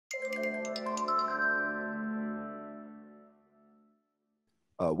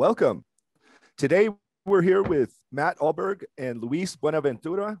Welcome. Today, we're here with Matt Alberg and Luis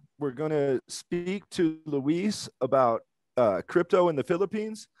Buenaventura. We're going to speak to Luis about crypto in the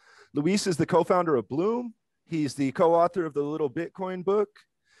Philippines. Luis is the co-founder of Bloom. He's the co-author of the Little Bitcoin book.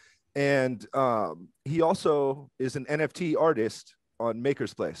 And he also is an NFT artist on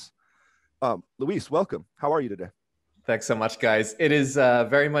Makersplace. Luis, welcome. How are you today? Thanks so much, guys. It is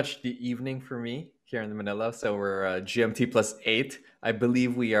very much the evening for me here in Manila. So we're GMT +8. I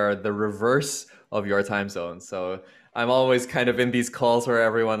believe we are the reverse of your time zone. So I'm always kind of in these calls where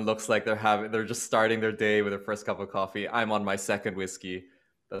everyone looks like they're just starting their day with their first cup of coffee. I'm on my second whiskey.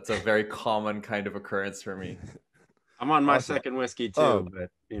 That's a very common kind of occurrence for me. I'm on my second whiskey too, but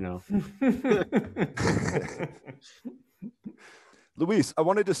you know. Luis, I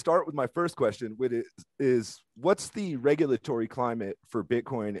wanted to start with my first question, which is what's the regulatory climate for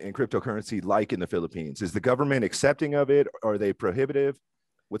Bitcoin and cryptocurrency like in the Philippines? Is the government accepting of it? Are they prohibitive?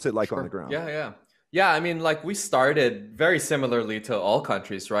 What's it like on the ground? Yeah. I mean, like we started very similarly to all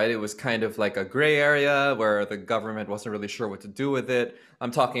countries, right? It was kind of like a gray area where the government wasn't really sure what to do with it.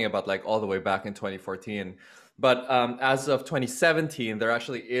 I'm talking about like all the way back in 2014. But as of 2017, there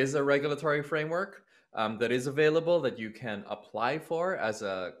actually is a regulatory framework that is available that you can apply for as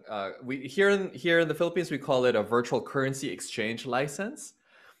a here in the Philippines we call it a virtual currency exchange license.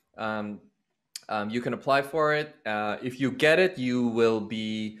 You can apply for it. If you get it, you will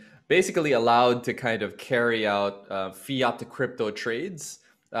be basically allowed to kind of carry out fiat to crypto trades,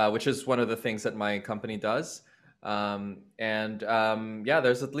 which is one of the things that my company does. There's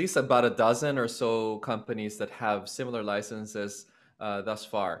at least about a dozen or so companies that have similar licenses thus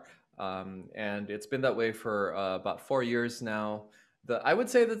far. And it's been that way for about 4 years now. I would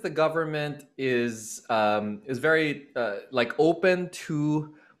say that the government is very like open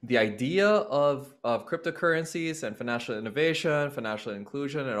to the idea of cryptocurrencies and financial innovation, financial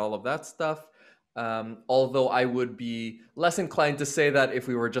inclusion, and all of that stuff. Although I would be less inclined to say that if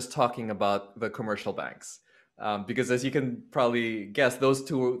we were just talking about the commercial banks. Because as you can probably guess, those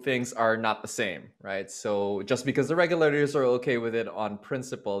two things are not the same, right? So just because the regulators are okay with it on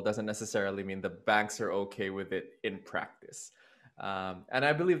principle doesn't necessarily mean the banks are okay with it in practice. And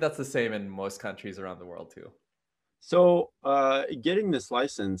I believe that's the same in most countries around the world too. So getting this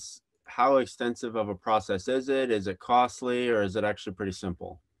license, how extensive of a process is it? Is it costly or is it actually pretty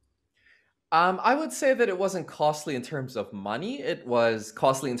simple? I would say that it wasn't costly in terms of money. It was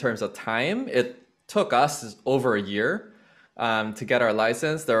costly in terms of time. It took us over a year to get our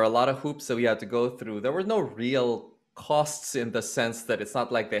license. There are a lot of hoops that we had to go through. There were no real costs in the sense that it's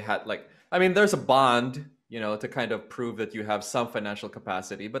not like they had there's a bond, to kind of prove that you have some financial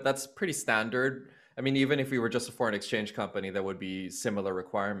capacity, but that's pretty standard. I mean, even if we were just a foreign exchange company, there would be similar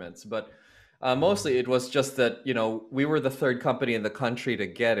requirements. But mostly it was just that, we were the third company in the country to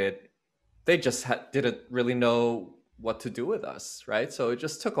get it. They just didn't really know what to do with us, right? So it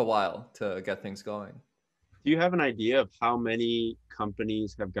just took a while to get things going. Do you have an idea of how many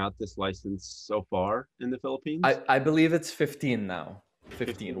companies have got this license so far in the Philippines? I believe it's 15 now.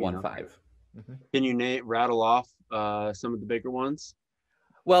 15, 1-5. Okay. Mm-hmm. Can you rattle off some of the bigger ones?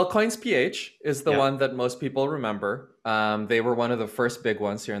 Well, CoinsPH is the one that most people remember. They were one of the first big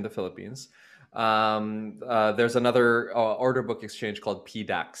ones here in the Philippines. There's another order book exchange called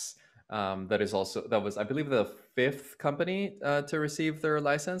PDAX. That was, I believe, the fifth company to receive their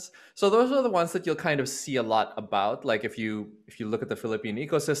license. So those are the ones that you'll kind of see a lot about. Like if you look at the Philippine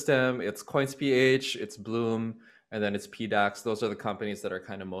ecosystem, it's CoinsPH, it's Bloom, and then it's PDAX. Those are the companies that are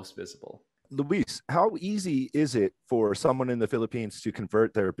kind of most visible. Luis, how easy is it for someone in the Philippines to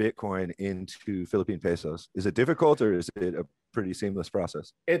convert their Bitcoin into Philippine pesos? Is it difficult or is it a pretty seamless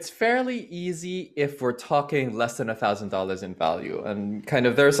process? It's fairly easy if we're talking less than $1,000 in value. And kind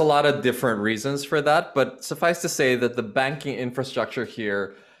of there's a lot of different reasons for that. But suffice to say that the banking infrastructure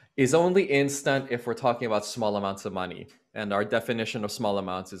here is only instant if we're talking about small amounts of money. And our definition of small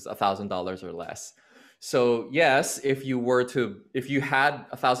amounts is $1,000 or less. So yes, if you had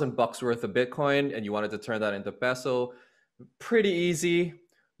 $1,000 worth of Bitcoin and you wanted to turn that into peso, pretty easy.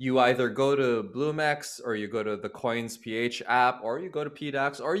 You either go to BloomX or you go to the CoinsPH app or you go to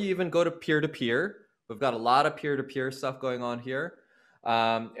PDAX or you even go to peer-to-peer. We've got a lot of peer-to-peer stuff going on here.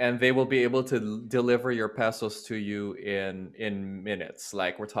 And they will be able to deliver your pesos to you in minutes.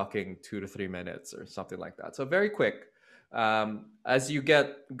 Like we're talking 2 to 3 minutes or something like that. So very quick. As you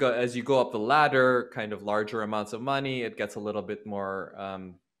go up the ladder, kind of larger amounts of money, it gets a little bit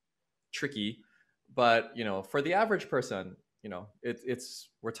more tricky. But for the average person,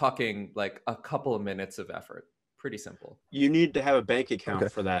 we're talking like a couple of minutes of effort. Pretty simple. You need to have a bank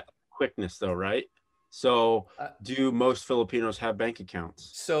account for that quickness, though, right? So do most Filipinos have bank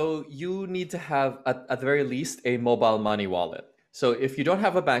accounts? So you need to have, at the very least, a mobile money wallet. So if you don't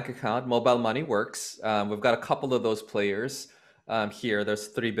have a bank account, mobile money works. We've got a couple of those players here. There's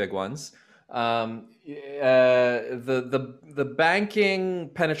three big ones. The banking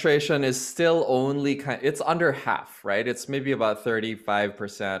penetration is still only it's under half, right? It's maybe about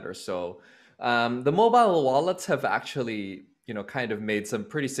 35% or so. The mobile wallets have actually, kind of made some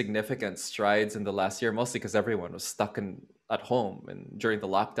pretty significant strides in the last year, mostly because everyone was stuck at home and during the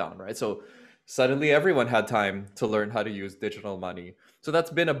lockdown, right? So suddenly everyone had time to learn how to use digital money. So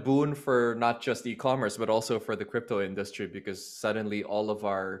that's been a boon for not just e-commerce, but also for the crypto industry, because suddenly all of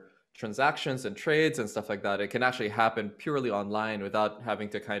our transactions and trades and stuff like that, it can actually happen purely online without having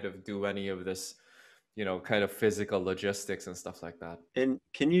to kind of do any of this, kind of physical logistics and stuff like that. And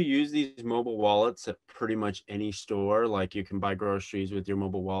can you use these mobile wallets at pretty much any store? Like you can buy groceries with your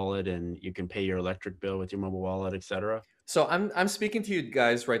mobile wallet, and you can pay your electric bill with your mobile wallet, etc. So I'm speaking to you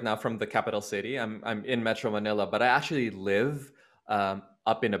guys right now from the capital city. I'm in Metro Manila, but I actually live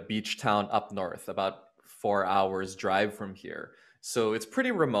up in a beach town up north, about 4 hours drive from here. So it's pretty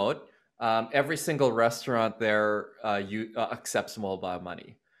remote. Every single restaurant there accepts mobile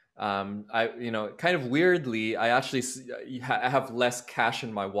money. Kind of weirdly, I have less cash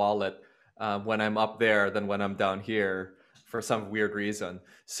in my wallet when I'm up there than when I'm down here for some weird reason.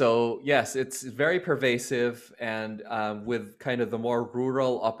 So yes, it's very pervasive, and with kind of the more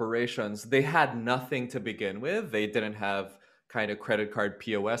rural operations, they had nothing to begin with. They didn't have kind of credit card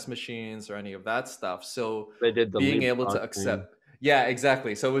POS machines or any of that stuff. So They did the being able leapfrog to thing. accept, yeah,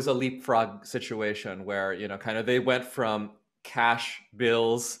 exactly. So it was a leapfrog situation where, kind of they went from cash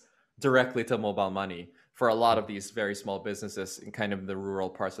bills directly to mobile money for a lot of these very small businesses in kind of the rural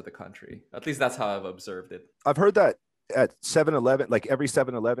parts of the country. At least that's how I've observed it. I've heard that at 7-Eleven, like every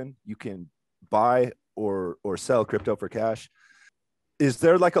 7-Eleven, you can buy or sell crypto for cash. Is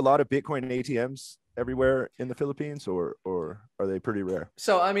there like a lot of Bitcoin ATMs everywhere in the Philippines, or are they pretty rare?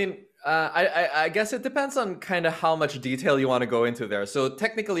 So, I mean, I guess it depends on kind of how much detail you want to go into there. So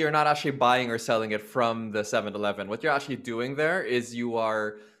technically, you're not actually buying or selling it from the 7-Eleven. What you're actually doing there is you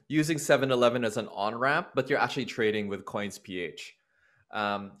are using 7-Eleven as an on-ramp, but you're actually trading with CoinsPH.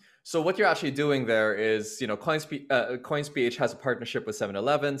 So what you're actually doing there is, CoinsPH has a partnership with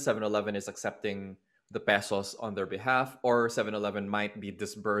 7-Eleven. 7-Eleven is accepting the pesos on their behalf, or 7-Eleven might be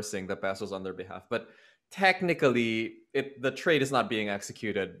disbursing the pesos on their behalf. But technically, the trade is not being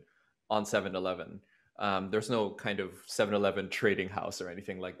executed on 7-Eleven. There's no kind of 7-Eleven trading house or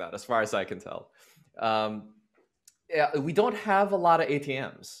anything like that, as far as I can tell. Yeah, we don't have a lot of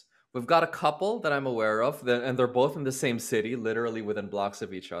ATMs. We've got a couple that I'm aware of, and they're both in the same city, literally within blocks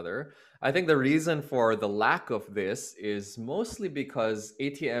of each other. I think the reason for the lack of this is mostly because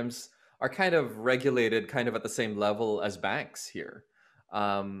ATMs are kind of regulated kind of at the same level as banks here,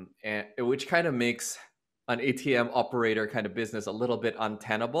 and which kind of makes an ATM operator kind of business a little bit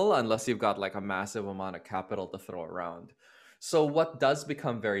untenable unless you've got like a massive amount of capital to throw around. So what does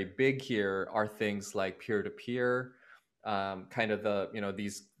become very big here are things like peer-to-peer, kind of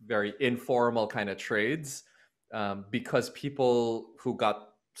these very informal kind of trades, because people who got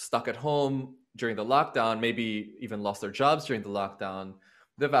stuck at home during the lockdown, maybe even lost their jobs during the lockdown,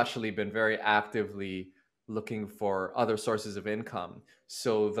 they've actually been very actively looking for other sources of income.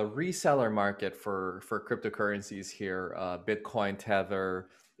 So the reseller market for cryptocurrencies here, Bitcoin, Tether,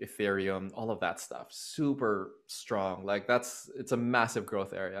 Ethereum, all of that stuff, super strong. Like it's a massive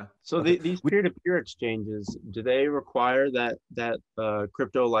growth area. So Okay. these peer-to-peer exchanges, do they require that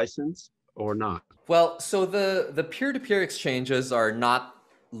crypto license or not? Well, so the peer-to-peer exchanges are not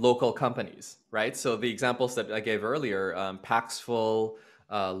local companies, right? So the examples that I gave earlier, Paxful,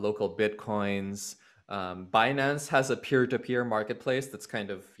 local Bitcoins, Binance has a peer-to-peer marketplace that's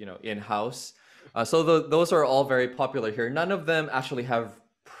kind of, in-house. So those are all very popular here. None of them actually have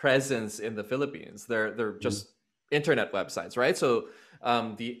presence in the Philippines. They're just internet websites, right? So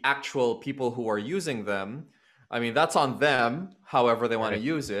the actual people who are using them, I mean, that's on them, however they want to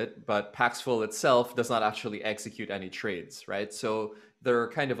use it, but Paxful itself does not actually execute any trades, right? So they're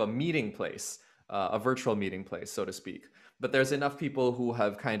kind of a meeting place, a virtual meeting place, so to speak. But there's enough people who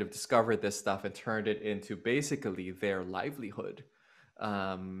have kind of discovered this stuff and turned it into basically their livelihood,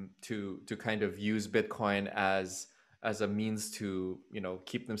 to kind of use Bitcoin as a means to,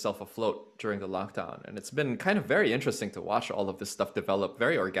 keep themselves afloat during the lockdown. And it's been kind of very interesting to watch all of this stuff develop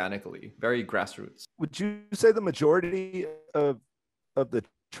very organically, very grassroots. Would you say the majority of the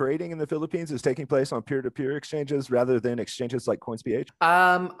trading in the Philippines is taking place on peer-to-peer exchanges rather than exchanges like CoinsPH?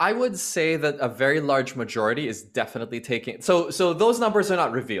 I would say that a very large majority is definitely taking. So those numbers are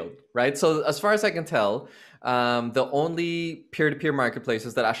not revealed, right? So as far as I can tell, the only peer-to-peer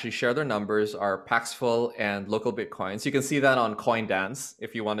marketplaces that actually share their numbers are Paxful and Local Bitcoins. You can see that on CoinDance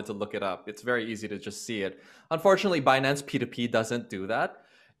if you wanted to look it up. It's very easy to just see it. Unfortunately, Binance P2P doesn't do that,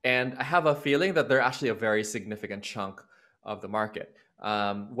 and I have a feeling that they're actually a very significant chunk of the market.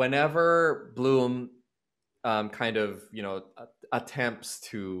 Whenever Bloom kind of attempts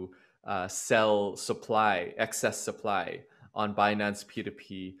to sell supply, excess supply on Binance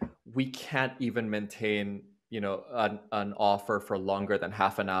P2P, we can't even maintain an offer for longer than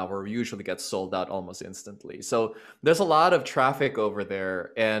half an hour. We usually get sold out almost instantly. So there's a lot of traffic over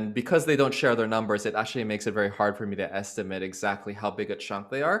there, and because they don't share their numbers, it actually makes it very hard for me to estimate exactly how big a chunk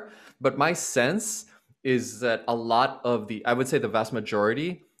they are. But my sense is that a lot of I would say the vast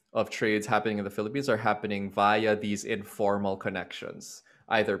majority of trades happening in the Philippines are happening via these informal connections,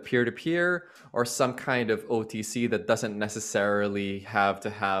 either peer-to-peer or some kind of OTC that doesn't necessarily have to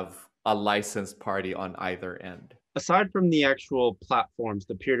have a licensed party on either end. Aside from the actual platforms,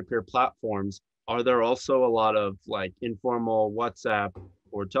 the peer-to-peer platforms, are there also a lot of like informal WhatsApp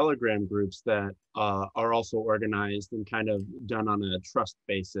or Telegram groups that are also organized and kind of done on a trust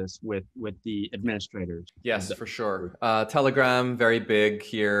basis with the administrators? Yes, for sure. Telegram, very big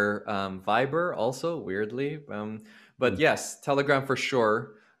here. Viber also, weirdly. But yes, Telegram for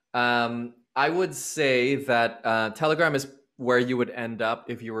sure. I would say that Telegram is where you would end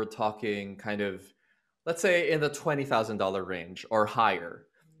up if you were talking kind of, let's say, in the $20,000 range or higher,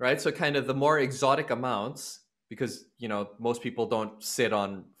 right? So kind of the more exotic amounts, because most people don't sit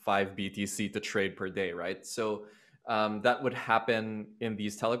on 5 BTC to trade per day, right? So that would happen in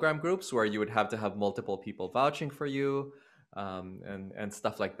these Telegram groups where you would have to have multiple people vouching for you, and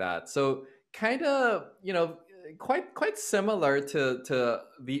stuff like that. So kind of quite similar to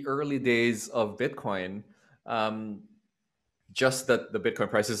the early days of Bitcoin. Just that the Bitcoin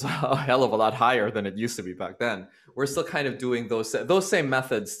price is a hell of a lot higher than it used to be back then. We're still kind of doing those same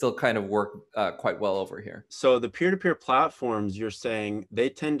methods still kind of work quite well over here. So the peer-to-peer platforms, you're saying they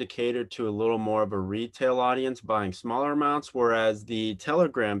tend to cater to a little more of a retail audience buying smaller amounts, whereas the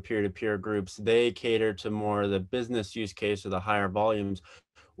Telegram peer-to-peer groups, they cater to more the business use case or the higher volumes.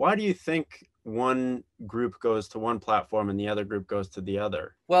 Why do you think one group goes to one platform and the other group goes to the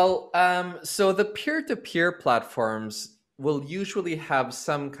other? Well, so the peer-to-peer platforms will usually have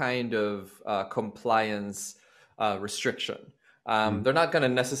some kind of compliance restriction. They're not going to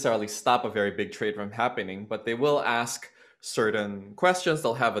necessarily stop a very big trade from happening, but they will ask certain questions.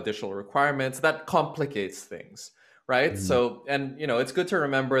 They'll have additional requirements that complicates things, right? So, and it's good to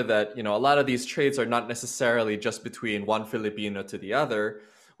remember that a lot of these trades are not necessarily just between one Filipino to the other.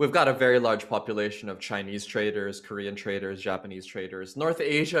 We've got a very large population of Chinese traders, Korean traders, Japanese traders. North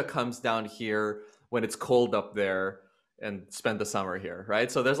Asia comes down here when it's cold up there and spend the summer here,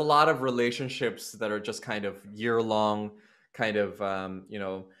 right? So there's a lot of relationships that are just kind of year-long, kind of,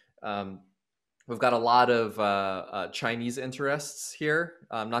 we've got a lot of Chinese interests here,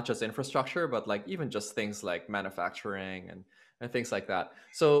 not just infrastructure, but like even just things like manufacturing and things like that.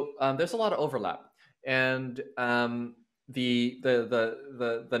 So there's a lot of overlap, and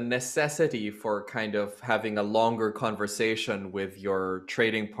the necessity for kind of having a longer conversation with your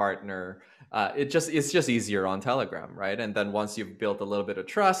trading partner, it's just easier on Telegram, right? And then once you've built a little bit of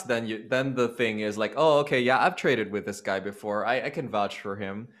trust, then the thing is like, oh, okay, yeah, I've traded with this guy before. I can vouch for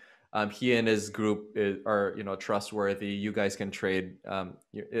him. He and his group are trustworthy. You guys can trade.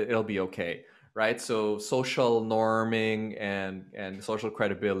 It'll be okay, right? So social norming and social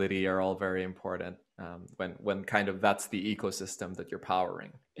credibility are all very important when kind of that's the ecosystem that you're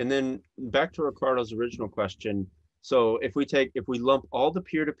powering. And then back to Ricardo's original question. So if we lump all the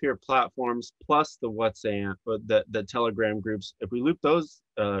peer-to-peer platforms plus the WhatsApp, the Telegram groups, if we loop those,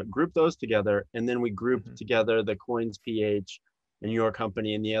 group those together, and then we group together the CoinsPH and your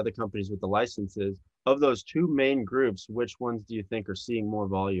company and the other companies with the licenses, of those two main groups, which ones do you think are seeing more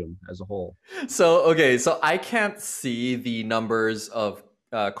volume as a whole? So I can't see the numbers of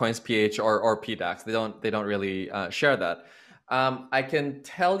CoinsPH or PDAX. They don't really share that. I can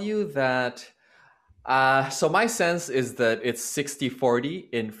tell you that. So my sense is that it's 60-40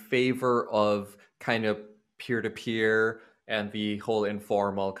 in favor of kind of peer-to-peer and the whole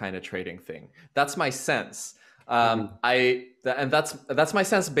informal kind of trading thing. That's my sense. That's my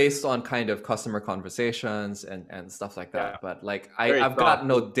sense based on kind of customer conversations and stuff like that. Yeah. But like I've got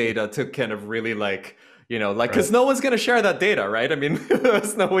no data to kind of really like, because no one's going to share that data, right? I mean,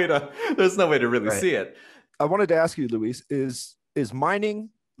 there's no way to really see it. I wanted to ask you, Luis, is mining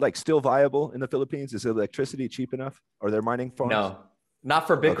like still viable in the Philippines? Is electricity cheap enough? Are there mining farms? No, not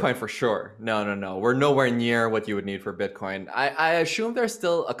for Bitcoin Okay. for sure. No, no, no. We're nowhere near what you would need for Bitcoin. I assume there's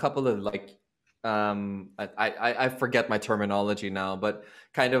still a couple of like, I forget my terminology now, but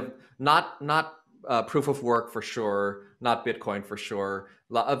kind of not proof of work for sure, not Bitcoin for sure.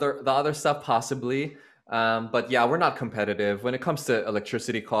 The other stuff possibly. But yeah, we're not competitive when it comes to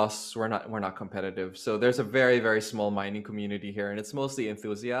electricity costs. We're not competitive. So there's a very, very small mining community here, and it's mostly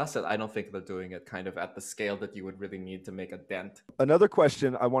enthusiasts. And I don't think they're doing it kind of at the scale that you would really need to make a dent. Another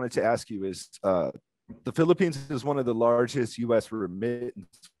question I wanted to ask you is the Philippines is one of the largest U.S.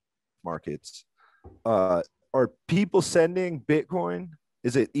 remittance markets. Are people sending Bitcoin?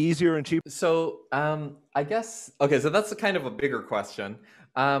 Is it easier and cheaper? So I guess okay. So that's a kind of a bigger question.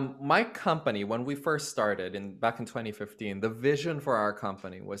 My company, when we first started back in 2015, the vision for our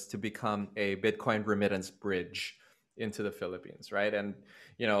company was to become a Bitcoin remittance bridge into the Philippines, right? And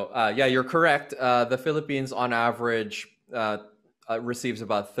yeah, you're correct. The Philippines, on average, receives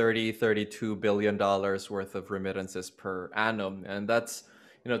about $32 billion worth of remittances per annum, and that's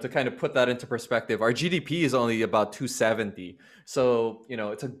to kind of put that into perspective, our GDP is only about 270. So,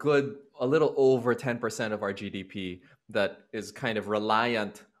 it's a little over 10% of our GDP that is kind of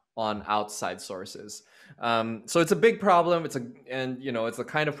reliant on outside sources. So it's a big problem. It's the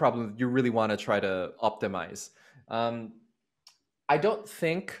kind of problem that you really want to try to optimize. I don't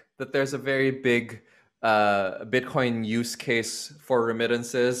think that there's a very big Bitcoin use case for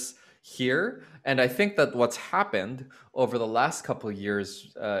remittances here. And I think that what's happened over the last couple of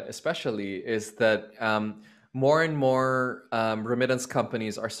years, especially, is that more and more remittance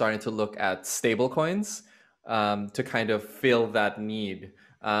companies are starting to look at stablecoins to kind of fill that need.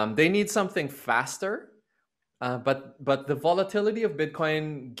 They need something faster, but the volatility of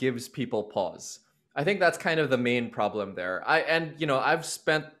Bitcoin gives people pause. I think that's kind of the main problem there. I've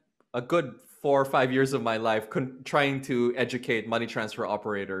spent a good 4 or 5 years of my life trying to educate money transfer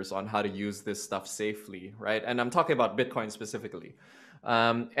operators on how to use this stuff safely, right? And I'm talking about Bitcoin specifically.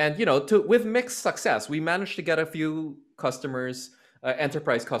 With mixed success, we managed to get a few customers,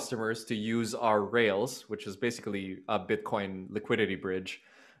 enterprise customers, to use our rails, which is basically a Bitcoin liquidity bridge.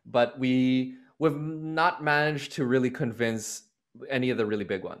 But we've not managed to really convince any of the really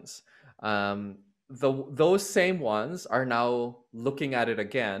big ones. Those same ones are now looking at it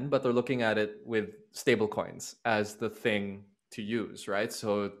again, but they're looking at it with stablecoins as the thing to use, right?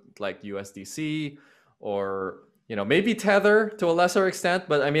 So like USDC or maybe Tether to a lesser extent,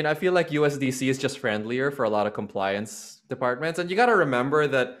 but I mean, I feel like USDC is just friendlier for a lot of compliance departments. And you got to remember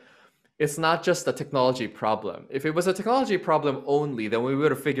that it's not just a technology problem. If it was a technology problem only, then we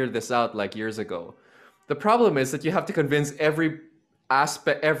would have figured this out like years ago. The problem is that you have to convince every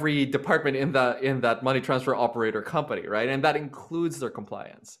department in that money transfer operator company, right? And that includes their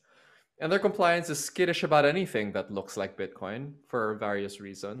compliance. And their compliance is skittish about anything that looks like Bitcoin for various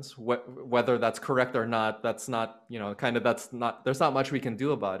reasons. Whether that's correct or not, there's not much we can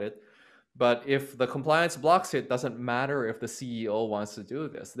do about it. But if the compliance blocks it, doesn't matter if the CEO wants to do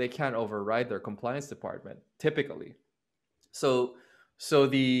this. They can't override their compliance department, typically. So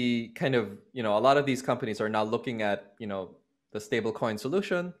the kind of, a lot of these companies are now looking at, the stablecoin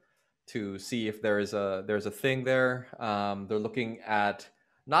solution to see if there's a thing there. They're looking at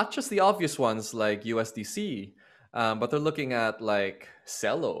not just the obvious ones like USDC, but they're looking at like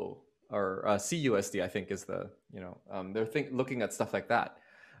Celo or CUSD, I think is the, they're looking at stuff like that.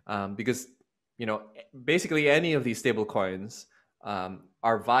 Because, basically any of these stable coins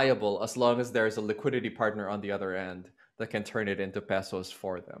are viable as long as there's a liquidity partner on the other end that can turn it into pesos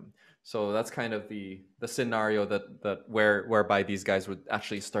for them. So that's kind of the scenario whereby these guys would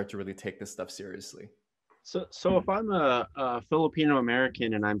actually start to really take this stuff seriously. So if I'm a Filipino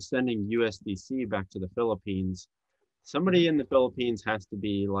American and I'm sending USDC back to the Philippines, somebody in the Philippines has to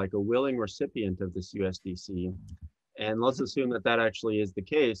be like a willing recipient of this USDC. And let's assume that actually is the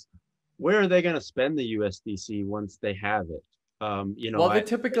case. Where are they going to spend the USDC once they have it? They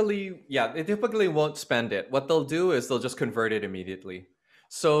typically won't spend it. What they'll do is they'll just convert it immediately.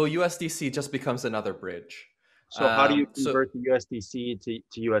 So USDC just becomes another bridge. So how do you convert the USDC to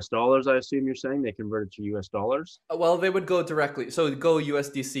US dollars? I assume you're saying they convert it to US dollars? Well, they would go directly. So go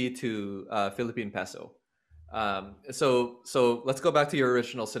USDC to Philippine peso. So let's go back to your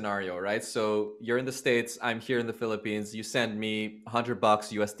original scenario, right? So you're in the States, I'm here in the Philippines. You send me $100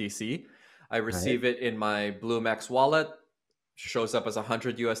 USDC. I receive it in my BloomX wallet. Shows up as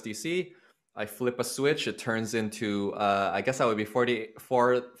 100 USDC. I flip a switch. It turns into, I guess that would be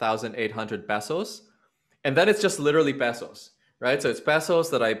 44,800 pesos. And then it's just literally pesos, right? So it's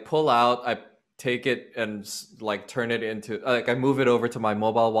pesos that I pull out. I take it and like turn it into like I move it over to my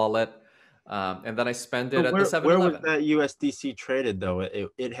mobile wallet, and then I spend it So at the where was 7-Eleven. that USDC traded though?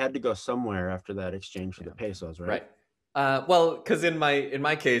 It had to go somewhere after that exchange for the pesos, right? Right. Well, because in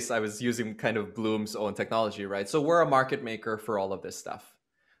my case, I was using kind of Bloom's own technology, right? So we're a market maker for all of this stuff.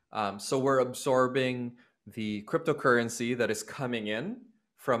 So we're absorbing the cryptocurrency that is coming in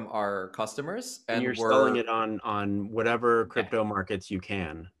from our customers, And and you're selling we're it on whatever crypto markets you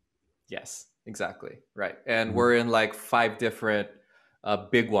can. yes, exactly, right. And Mhm. we're in like 5 different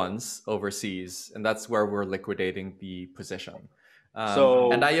big ones overseas, and that's where we're liquidating the position.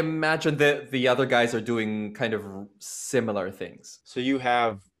 And I imagine that the other guys are doing kind of similar things. So you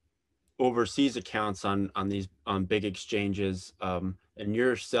have overseas accounts on these on big exchanges, and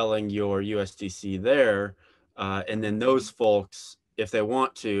you're selling your USDC there, and then those folks, if they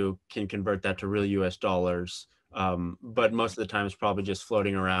want to, can convert that to real US dollars. But most of the time, it's probably just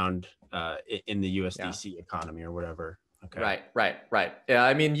floating around in the USDC economy or whatever. Okay. Right. Yeah,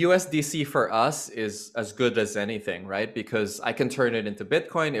 I mean, USDC for us is as good as anything, right? Because I can turn it into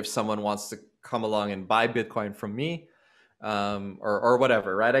Bitcoin if someone wants to come along and buy Bitcoin from me, or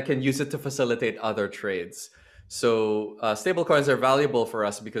whatever, right? I can use it to facilitate other trades. So stablecoins are valuable for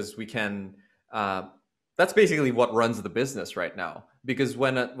us because we can. That's basically what runs the business right now. Because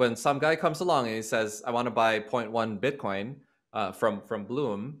when some guy comes along and he says, "I want to buy zero point 0.1 Bitcoin from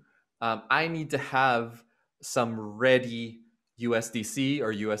Bloom," I need to have some ready USDC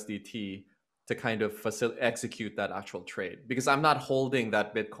or USDT to kind of execute that actual trade, because I'm not holding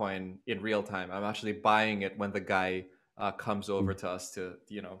that Bitcoin in real time. I'm actually buying it when the guy comes over to us to,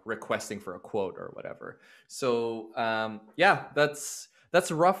 requesting for a quote or whatever. So yeah,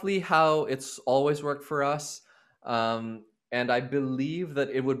 that's roughly how it's always worked for us. And I believe that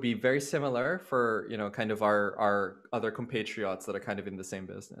it would be very similar for, kind of our other compatriots that are kind of in the same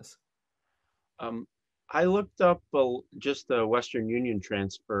business. I looked up just the Western Union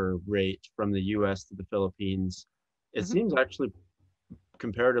transfer rate from the US to the Philippines. It seems actually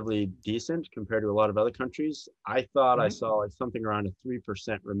comparatively decent compared to a lot of other countries. I thought I saw like something around a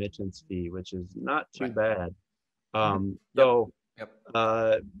 3% remittance fee, which is not too bad. So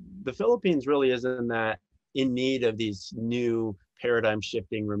the Philippines really isn't that in need of these new paradigm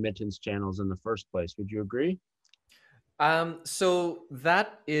shifting remittance channels in the first place. Would you agree? So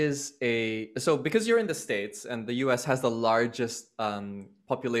because you're in the States and the US has the largest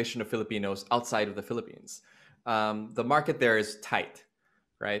population of Filipinos outside of the Philippines, the market there is tight,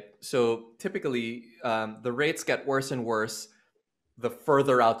 right? So typically, the rates get worse and worse the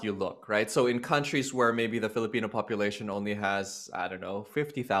further out you look, right? So in countries where maybe the Filipino population only has, I don't know,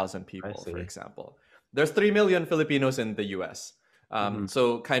 50,000 people, for example, there's 3 million Filipinos in the US.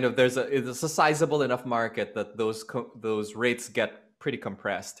 So kind of it's a sizable enough market that those rates get pretty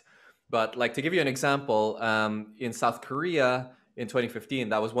compressed. But like to give you an example, in South Korea in 2015,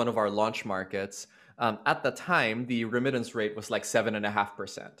 that was one of our launch markets. At the time, the remittance rate was like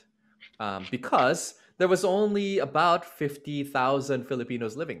 7.5%, because there was only about 50,000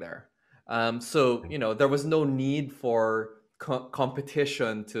 Filipinos living there. So there was no need for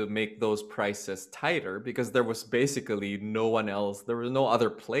competition to make those prices tighter, because there was basically no one else. There were no other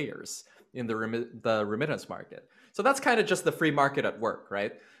players in the remittance market. So that's kind of just the free market at work,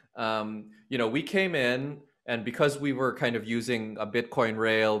 right? We came in, and because we were kind of using a Bitcoin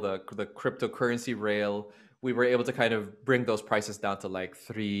rail, the cryptocurrency rail, we were able to kind of bring those prices down to like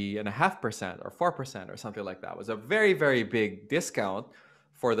 3.5% or 4% or something like that. It was a very, very big discount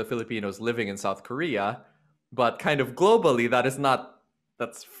for the Filipinos living in South Korea. But kind of globally, that's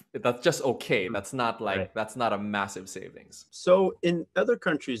just okay. That's not like that's not a massive savings. So in other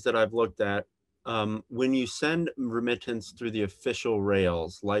countries that I've looked at, when you send remittance through the official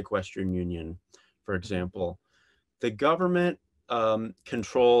rails, like Western Union, for example, the government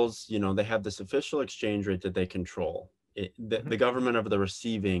controls, they have this official exchange rate that they control. The government of the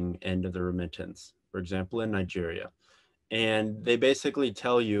receiving end of the remittance, for example, in Nigeria. And they basically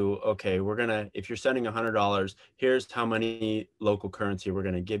tell you, okay, if you're sending $100, here's how many local currency we're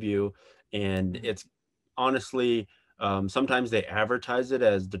gonna give you. And it's honestly, sometimes they advertise it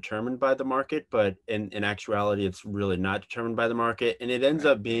as determined by the market, but in actuality, it's really not determined by the market. And it ends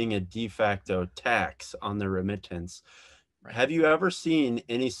up being a de facto tax on the remittance. Have you ever seen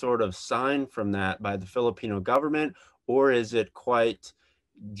any sort of sign from that by the Filipino government, or is it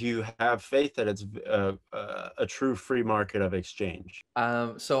do you have faith that it's a true free market of exchange?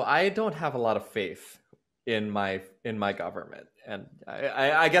 So I don't have a lot of faith in my government, and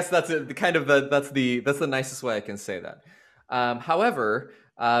I guess that's the nicest way I can say that. However,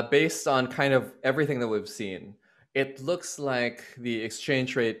 based on kind of everything that we've seen, it looks like the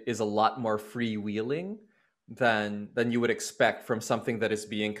exchange rate is a lot more freewheeling than you would expect from something that is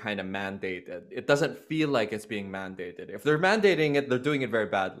being kind of mandated. It doesn't feel like it's being mandated. If they're mandating it, they're doing it very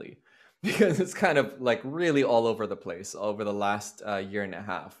badly because it's kind of like really all over the place over the last year and a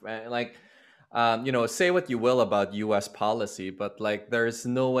half. And like, say what you will about U.S. policy, but like, there's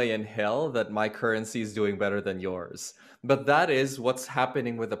no way in hell that my currency is doing better than yours. But that is what's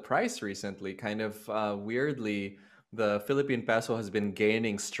happening with the price recently. Kind of weirdly, the Philippine peso has been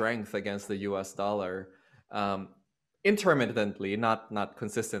gaining strength against the U.S. dollar, um, intermittently, not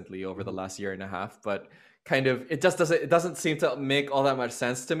consistently over the last year and a half, but kind of it doesn't seem to make all that much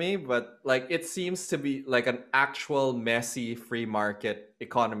sense to me. But like, it seems to be like an actual messy free market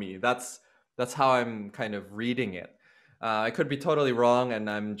economy. That's how I'm kind of reading it. I could be totally wrong, and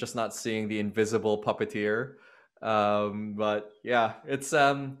I'm just not seeing the invisible puppeteer. But yeah, it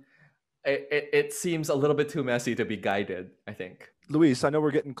seems a little bit too messy to be guided, I think. Luis, I know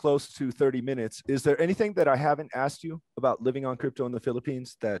we're getting close to 30 minutes. Is there anything that I haven't asked you about living on crypto in the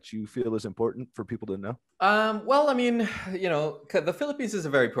Philippines that you feel is important for people to know? Well, I mean, the Philippines is a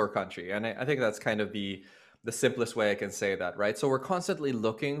very poor country, and I think that's kind of the simplest way I can say that, right? So we're constantly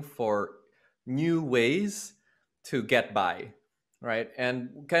looking for new ways to get by, right?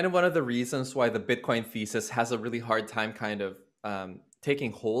 And kind of one of the reasons why the Bitcoin thesis has a really hard time kind of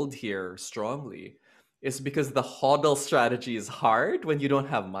taking hold here strongly is because the hodl strategy is hard when you don't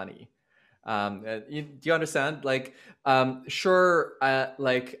have money. Do you understand? Like, sure,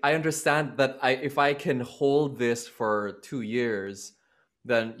 like I understand that if I can hold this for 2 years,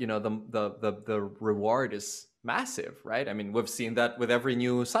 then the reward is massive, right? I mean, we've seen that with every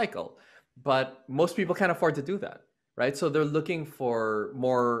new cycle, but most people can't afford to do that, right? So they're looking for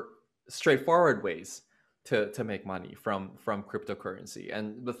more straightforward ways to make money from cryptocurrency.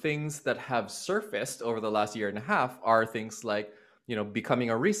 And the things that have surfaced over the last year and a half are things like becoming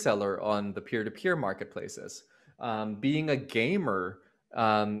a reseller on the peer-to-peer marketplaces, being a gamer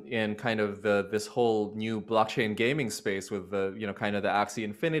in kind of this whole new blockchain gaming space with the kind of the Axie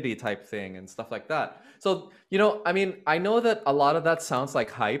Infinity type thing and stuff like that. So I mean, I know that a lot of that sounds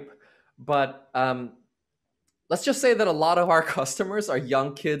like hype, but let's just say that a lot of our customers are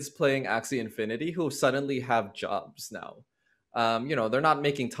young kids playing Axie Infinity who suddenly have jobs now. They're not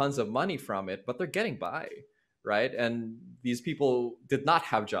making tons of money from it, but they're getting by, right? And these people did not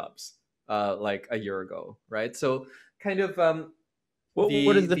have jobs like a year ago, right? So kind of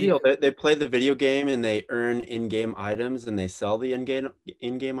What is the deal? They play the video game and they earn in-game items and they sell the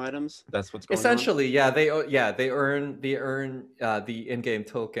in-game items. That's what's going on. Essentially, yeah, they earn the in-game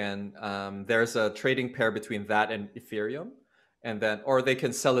token. There's a trading pair between that and Ethereum, and then or they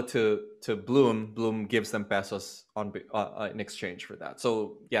can sell it to Bloom. Bloom gives them pesos in exchange for that.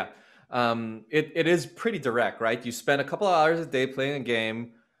 So yeah, it is pretty direct, right? You spend a couple of hours a day playing a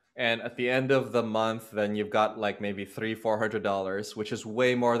game, and at the end of the month, then you've got like maybe $300-400, which is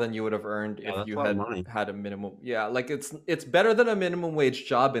way more than you would have earned if you had a minimum. Yeah, like it's better than a minimum wage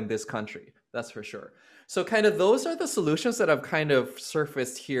job in this country. That's for sure. So kind of those are the solutions that have kind of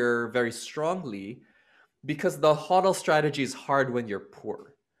surfaced here very strongly, because the hodl strategy is hard when you're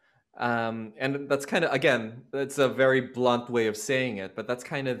poor. And that's kind of, again, that's a very blunt way of saying it, but that's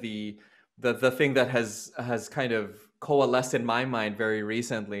kind of the thing that has kind of coalesced in my mind very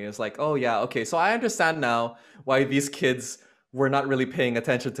recently. Is like, oh yeah, okay, so I understand now why these kids were not really paying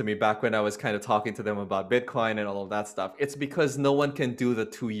attention to me back when I was kind of talking to them about Bitcoin and all of that stuff. It's because no one can do the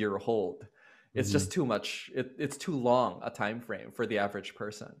 2-year hold. It's just too much. It's too long a time frame for the average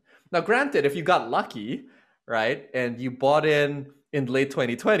person. Now, granted, if you got lucky, right, and you bought in late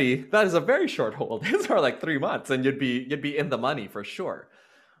 2020, that is a very short hold. It's more like 3 months, and you'd be in the money for sure.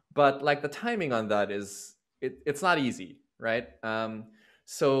 But like the timing on that is it's not easy, right?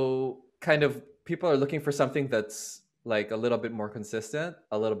 So kind of people are looking for something that's like a little bit more consistent,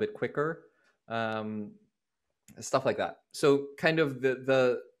 a little bit quicker, stuff like that. So kind of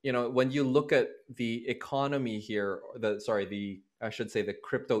the when you look at the economy here, I should say the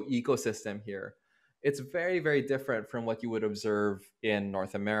crypto ecosystem here, it's very, very different from what you would observe in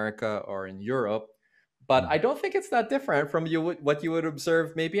North America or in Europe. But I don't think it's that different from what you would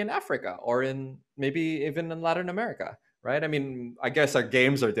observe maybe in Africa or in maybe even in Latin America, right? I mean, I guess our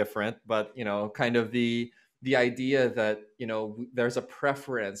games are different, but kind of the idea that there's a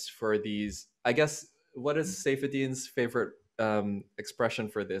preference for these. I guess, what is Saifuddin's favorite expression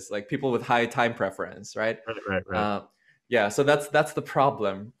for this? Like people with high time preference, right? Right. Yeah, so that's the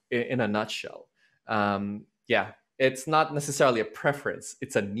problem in a nutshell. Yeah, it's not necessarily a preference;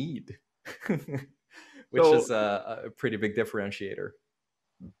 it's a need. Which is a pretty big differentiator.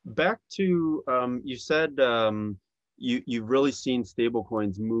 Back to you said you've really seen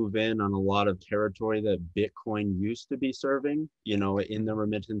stablecoins move in on a lot of territory that Bitcoin used to be serving, you know, in the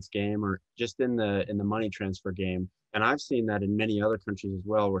remittance game or just in the money transfer game. And I've seen that in many other countries as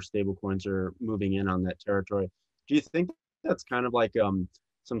well, where stablecoins are moving in on that territory. Do you think that's kind of like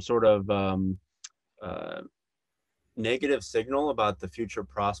some sort of uh, negative signal about the future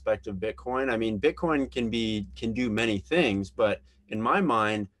prospect of Bitcoin? I mean, Bitcoin can do many things, but in my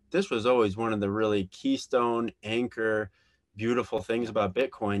mind, this was always one of the really keystone anchor beautiful things about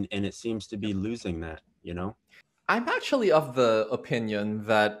Bitcoin, and it seems to be losing that, you know? I'm actually of the opinion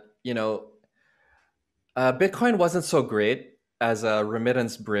that, Bitcoin wasn't so great as a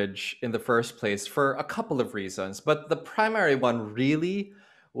remittance bridge in the first place for a couple of reasons. But the primary one really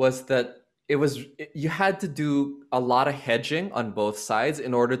was that you had to do a lot of hedging on both sides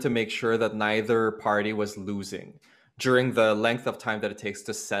in order to make sure that neither party was losing during the length of time that it takes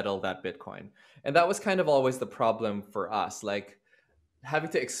to settle that Bitcoin. And that was kind of always the problem for us. Like,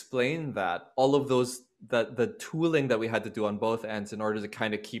 having to explain that all of those the tooling that we had to do on both ends in order to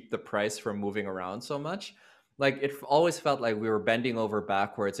kind of keep the price from moving around so much, like it always felt like we were bending over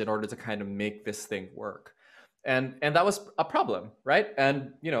backwards in order to kind of make this thing work. And that was a problem, right?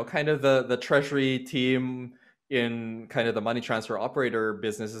 And kind of the treasury team in kind of the money transfer operator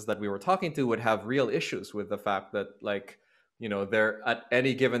businesses that we were talking to would have real issues with the fact that, like, there at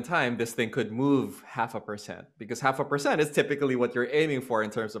any given time, this thing could move 0.5%, because 0.5% is typically what you're aiming for in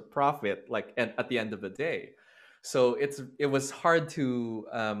terms of profit, like at the end of the day. So it was hard to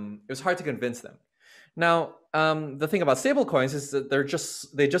convince them. Now, the thing about stablecoins is that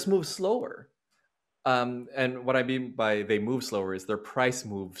they just move slower. And what I mean by they move slower is their price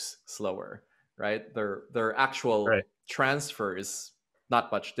moves slower, right? Their actual Right. transfer is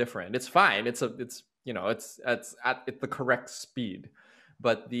not much different. It's fine. It's at the correct speed,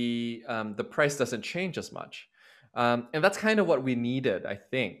 but the price doesn't change as much, and that's kind of what we needed, I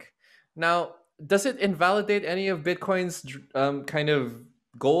think. Now, does it invalidate any of Bitcoin's kind of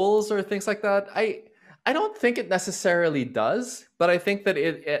goals or things like that? I don't think it necessarily does, but I think that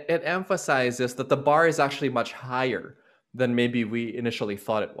it emphasizes that the bar is actually much higher than maybe we initially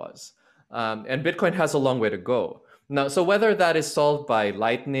thought it was. And Bitcoin has a long way to go. Now, so whether that is solved by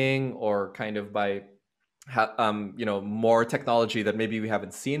Lightning or kind of by more technology that maybe we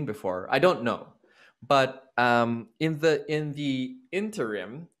haven't seen before, I don't know. But in the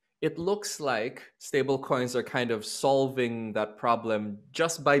interim, it looks like stablecoins are kind of solving that problem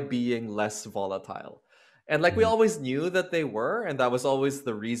just by being less volatile. And like we Mhm. always knew that they were, and that was always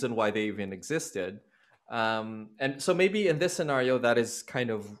the reason why they even existed. And so maybe in this scenario, that is kind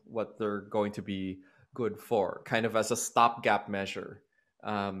of what they're going to be good for, kind of as a stopgap measure,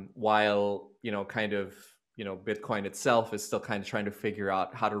 while Bitcoin itself is still kind of trying to figure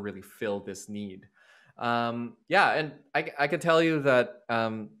out how to really fill this need. Yeah, and I can tell you that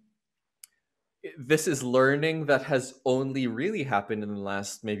this is learning that has only really happened in the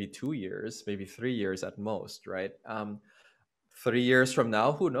last maybe 2 years, maybe 3 years at most, right? 3 years from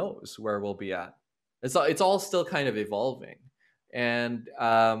now, who knows where we'll be at? It's all still kind of evolving, and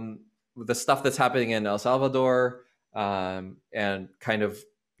the stuff that's happening in El Salvador, and kind of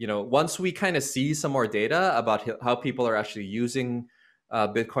once we kind of see some more data about how people are actually using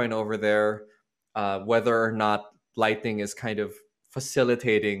Bitcoin over there, whether or not Lightning is kind of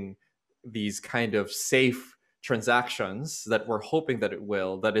facilitating these kind of safe transactions that we're hoping that it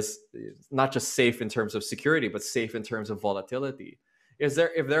will, that is not just safe in terms of security but safe in terms of volatility. If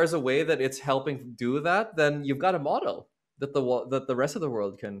there's a way that it's helping do that, then you've got a model that the rest of the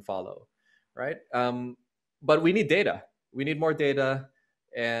world can follow, right? But we need data. We need more data.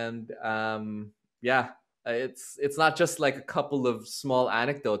 And yeah, it's not just like a couple of small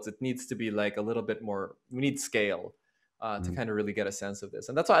anecdotes. It needs to be like a little bit more. We need scale to Mhm. kind of really get a sense of this.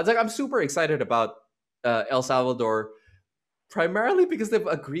 And that's why it's like I'm super excited about El Salvador, primarily because they've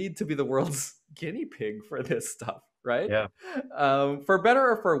agreed to be the world's guinea pig for this stuff, right? Yeah. For better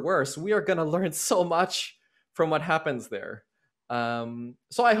or for worse, we are going to learn so much from what happens there.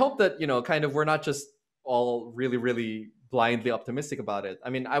 So I hope that, kind of we're not just all really, really blindly optimistic about it.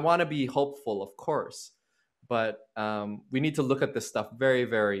 I mean, I want to be hopeful, of course, but we need to look at this stuff very,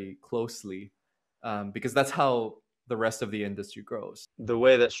 very closely, because that's how the rest of the industry grows. The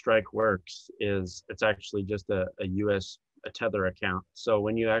way that Strike works is it's actually just a US Tether account. So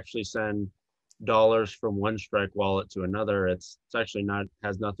when you actually send dollars from one Strike wallet to another, it's actually not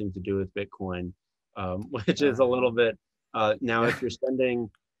has nothing to do with Bitcoin, which is a little bit. Now, Yeah.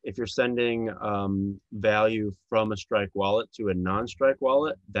 if you're sending value from a Strike wallet to a non-Strike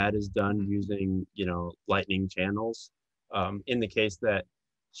wallet, that is done using Lightning channels. In the case that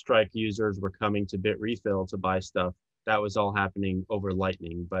Strike users were coming to Bitrefill to buy stuff. That was all happening over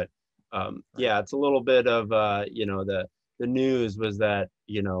Lightning. But yeah, it's a little bit of the news was that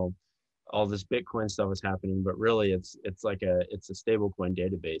all this Bitcoin stuff was happening, but really it's a stablecoin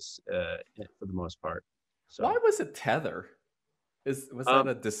database for the most part. So why was it Tether? Was that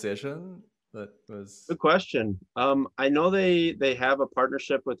a decision that was? Good question. I know they have a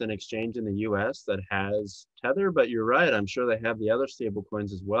partnership with an exchange in the U.S. that has Tether, but you're right. I'm sure they have the other stable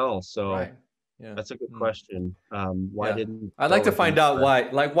coins as well. So Right. Yeah. that's a good question. Why didn't I'd like go to find with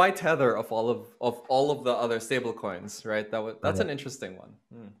out that? why Tether of all of the other stable coins, right? That's Right. an interesting one.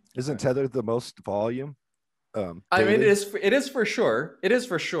 Isn't Okay. Tether the most volume I mean, daily? it is for sure. It is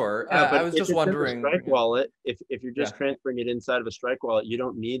for sure. Yeah, I but was if just it's in the wondering. Strike wallet, if you're Yeah. just transferring it inside of a Strike wallet, you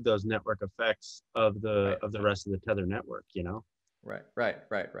don't need those network effects of the Right. rest of the Tether network,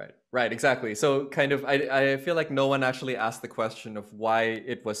 Right. Exactly. So kind of, I feel like no one actually asked the question of why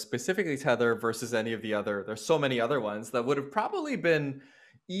it was specifically Tether versus any of the other. There's so many other ones that would have probably been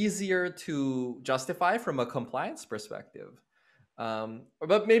easier to justify from a compliance perspective.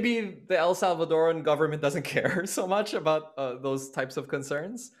 But maybe the El Salvadoran government doesn't care so much about those types of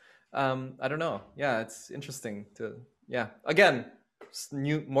concerns. I don't know. Yeah, it's interesting to, yeah. Again,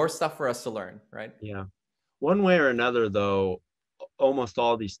 more stuff for us to learn, right? Yeah. One way or another, though, almost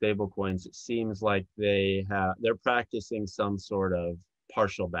all these stable coins, it seems like they're practicing some sort of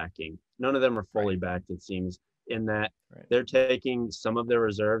partial backing. None of them are fully backed, it seems, in that Right. they're taking some of their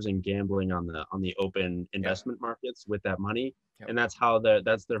reserves and gambling on the open investment markets with that money. Yep. And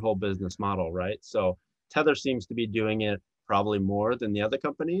that's their whole business model, right? So Tether seems to be doing it probably more than the other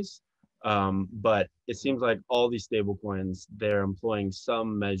companies. But it seems like all these stable coins, they're employing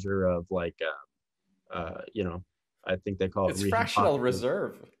some measure of I think they call it It's fractional rehabilitation.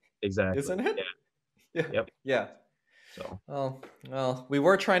 reserve, Exactly. isn't it? Yeah. Yeah. Yep. Yeah. So Well, we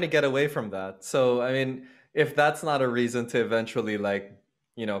were trying to get away from that. So, I mean, if that's not a reason to eventually, like,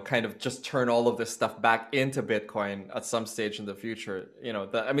 kind of just turn all of this stuff back into Bitcoin at some stage in the future,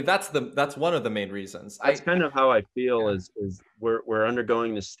 I mean, that's one of the main reasons. that's kind of how I feel Yeah. is we're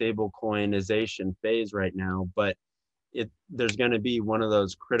undergoing the stable coinization phase right now, but there's going to be one of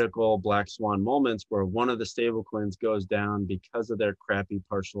those critical black swan moments where one of the stable coins goes down because of their crappy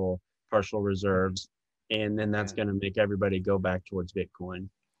partial reserves, and then that's going to make everybody go back towards Bitcoin.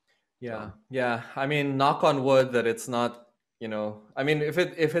 Yeah. Yeah. I mean, knock on wood that it's not, I mean, if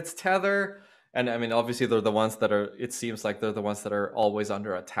it's Tether, and I mean, obviously they're the ones that are, it seems like they're the ones that are always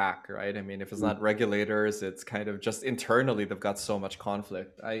under attack, right? I mean, if it's not regulators, it's kind of just internally, they've got so much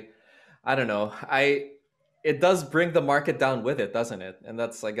conflict. I don't know. It does bring the market down with it, doesn't it? And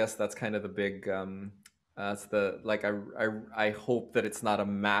I guess that's kind of the big, that's the, like, I hope that it's not a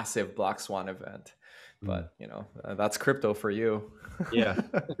massive black swan event, but that's crypto for you. Yeah.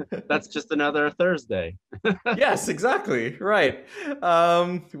 That's just another Thursday. Yes, exactly. Right.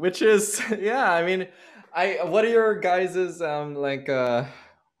 Which is, yeah, I mean, what are your guys's,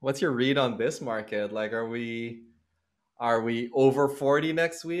 what's your read on this market? Like, are we over 40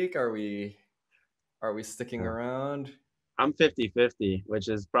 next week? Are we sticking around? I'm 50-50, which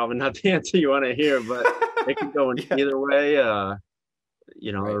is probably not the answer you want to hear, but it could go in Yeah. either way.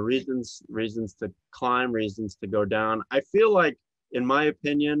 There are reasons to climb, reasons to go down. I feel like, in my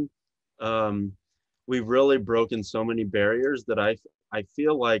opinion, we've really broken so many barriers that I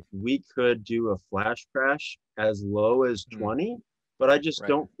feel like we could do a flash crash as low as 20, but I just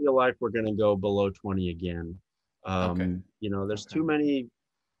don't feel like we're going to go below 20 again. There's too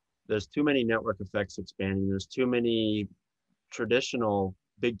many network effects expanding. There's too many traditional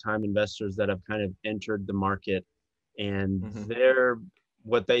big time investors that have kind of entered the market, and they're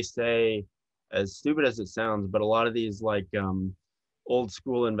what they say, as stupid as it sounds, but a lot of these old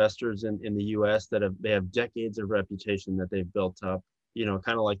school investors in the US they have decades of reputation that they've built up,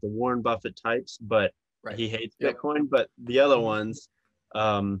 kind of like the Warren Buffett types, but he hates Bitcoin. But the other ones,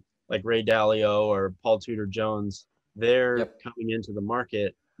 like Ray Dalio or Paul Tudor Jones, they're coming into the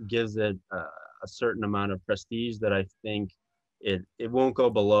market, gives it a certain amount of prestige that I think it won't go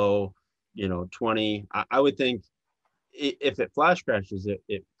below 20. I would think if it flash crashes,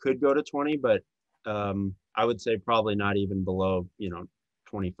 it could go to 20, but I would say probably not even below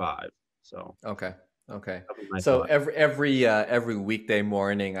 25. So okay. So every weekday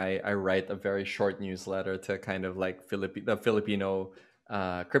morning, I write a very short newsletter to kind of like the Filipino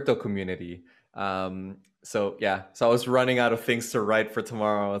crypto community. So I was running out of things to write for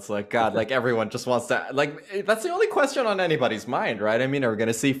tomorrow. It's like, God, like everyone just wants to, like, that's the only question on anybody's mind, right? I mean, are we going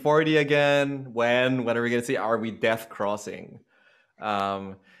to see 40 again? When are we going to see, are we death crossing?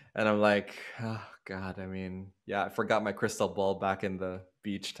 And I'm like, oh God, I mean, I forgot my crystal ball back in the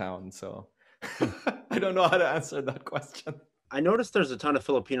beach town. So I don't know how to answer that question. I noticed there's a ton of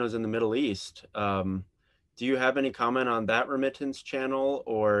Filipinos in the Middle East. Do you have any comment on that remittance channel,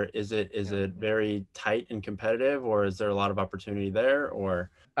 or is it very tight and competitive, or is there a lot of opportunity there,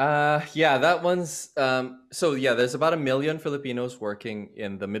 or? Yeah, that one's so yeah, there's about 1 million Filipinos working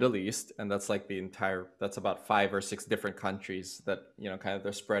in the Middle East, and that's like that's about 5 or 6 different countries that, kind of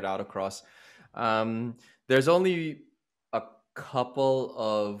they're spread out across. There's only a couple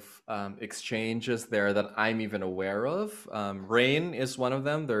of exchanges there that I'm even aware of. Rain is one of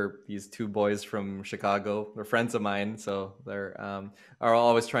them. They're these 2 boys from Chicago. They're friends of mine, so they're are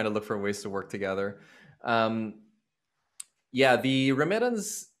always trying to look for ways to work together. Yeah, the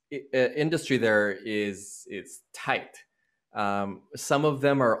remittance industry there it's tight. Some of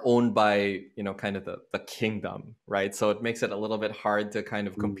them are owned by kind of the kingdom, right? So it makes it a little bit hard to kind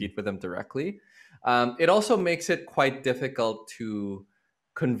of compete with them directly. It also makes it quite difficult to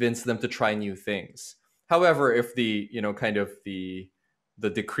convince them to try new things. However, if the kind of the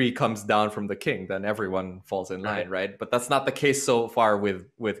decree comes down from the king, then everyone falls in line, right? But that's not the case so far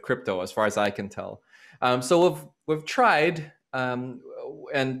with crypto, as far as I can tell. So we've tried, and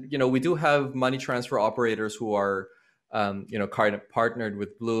we do have money transfer operators who are kind of partnered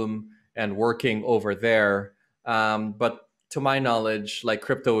with Bloom and working over there. But to my knowledge, like,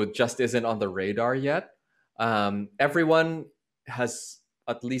 crypto just isn't on the radar yet. Everyone has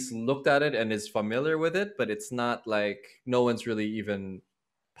at least looked at it and is familiar with it, but it's not like no one's really even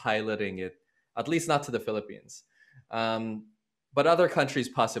piloting it, at least not to the Philippines. But other countries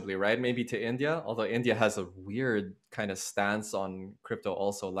possibly, right? Maybe to India, although India has a weird kind of stance on crypto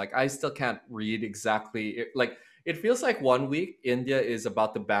also. Like, I still can't read exactly. It feels like one week India is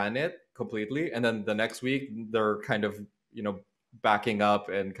about to ban it completely, and then the next week they're kind of, backing up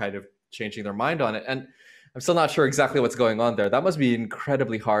and kind of changing their mind on it. And I'm still not sure exactly what's going on there. That must be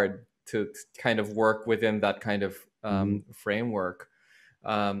incredibly hard to kind of work within that kind of framework.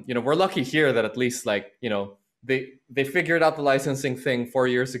 We're lucky here that at least, like, they figured out the licensing thing 4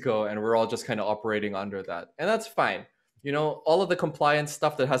 years ago, and we're all just kind of operating under that, and that's fine. All of the compliance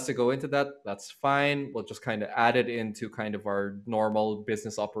stuff that has to go into that's fine. We'll just kind of add it into kind of our normal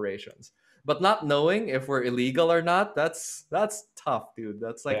business operations. But not knowing if we're illegal or not, that's tough, dude.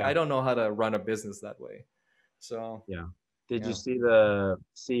 That's like, I don't know how to run a business that way. So yeah. Did you see the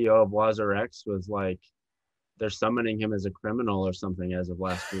CEO of WazirX was like, they're summoning him as a criminal or something as of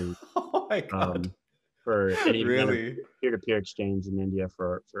last week? Oh my God. For any really peer-to-peer exchange in India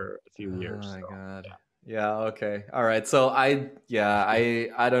for a few years. Oh my God. Yeah. Yeah. Okay. All right. So I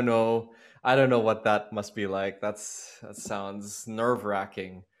don't know. I don't know what that must be like. That sounds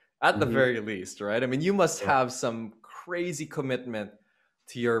nerve-wracking at the very least, right? I mean, you must have some crazy commitment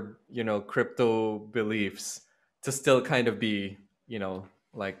to your, crypto beliefs to still kind of be,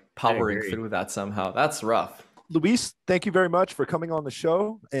 like, powering through that somehow. That's rough. Luis, thank you very much for coming on the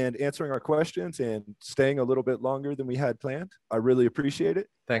show and answering our questions and staying a little bit longer than we had planned. I really appreciate it.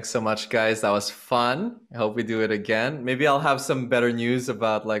 Thanks so much, guys. That was fun. I hope we do it again. Maybe I'll have some better news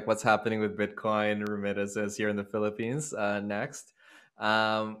about, like, what's happening with Bitcoin remittances here in the Philippines next.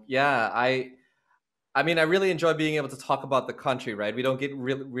 I mean, I really enjoy being able to talk about the country, right? We don't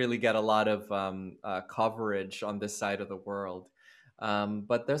really get a lot of coverage on this side of the world.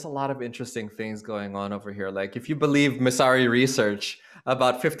 But there's a lot of interesting things going on over here. Like, if you believe Misari research,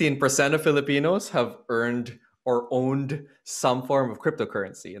 about 15% of Filipinos have earned or owned some form of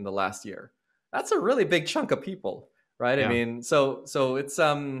cryptocurrency in the last year. That's a really big chunk of people, right? Yeah. I mean, so it's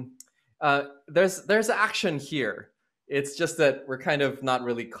there's action here. It's just that we're kind of not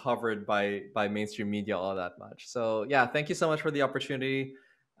really covered by mainstream media all that much. So yeah, thank you so much for the opportunity.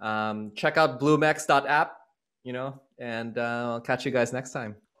 Check out bloomx.app, and I'll catch you guys next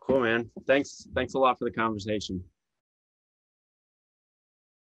time. Cool, man. Thanks a lot for the conversation.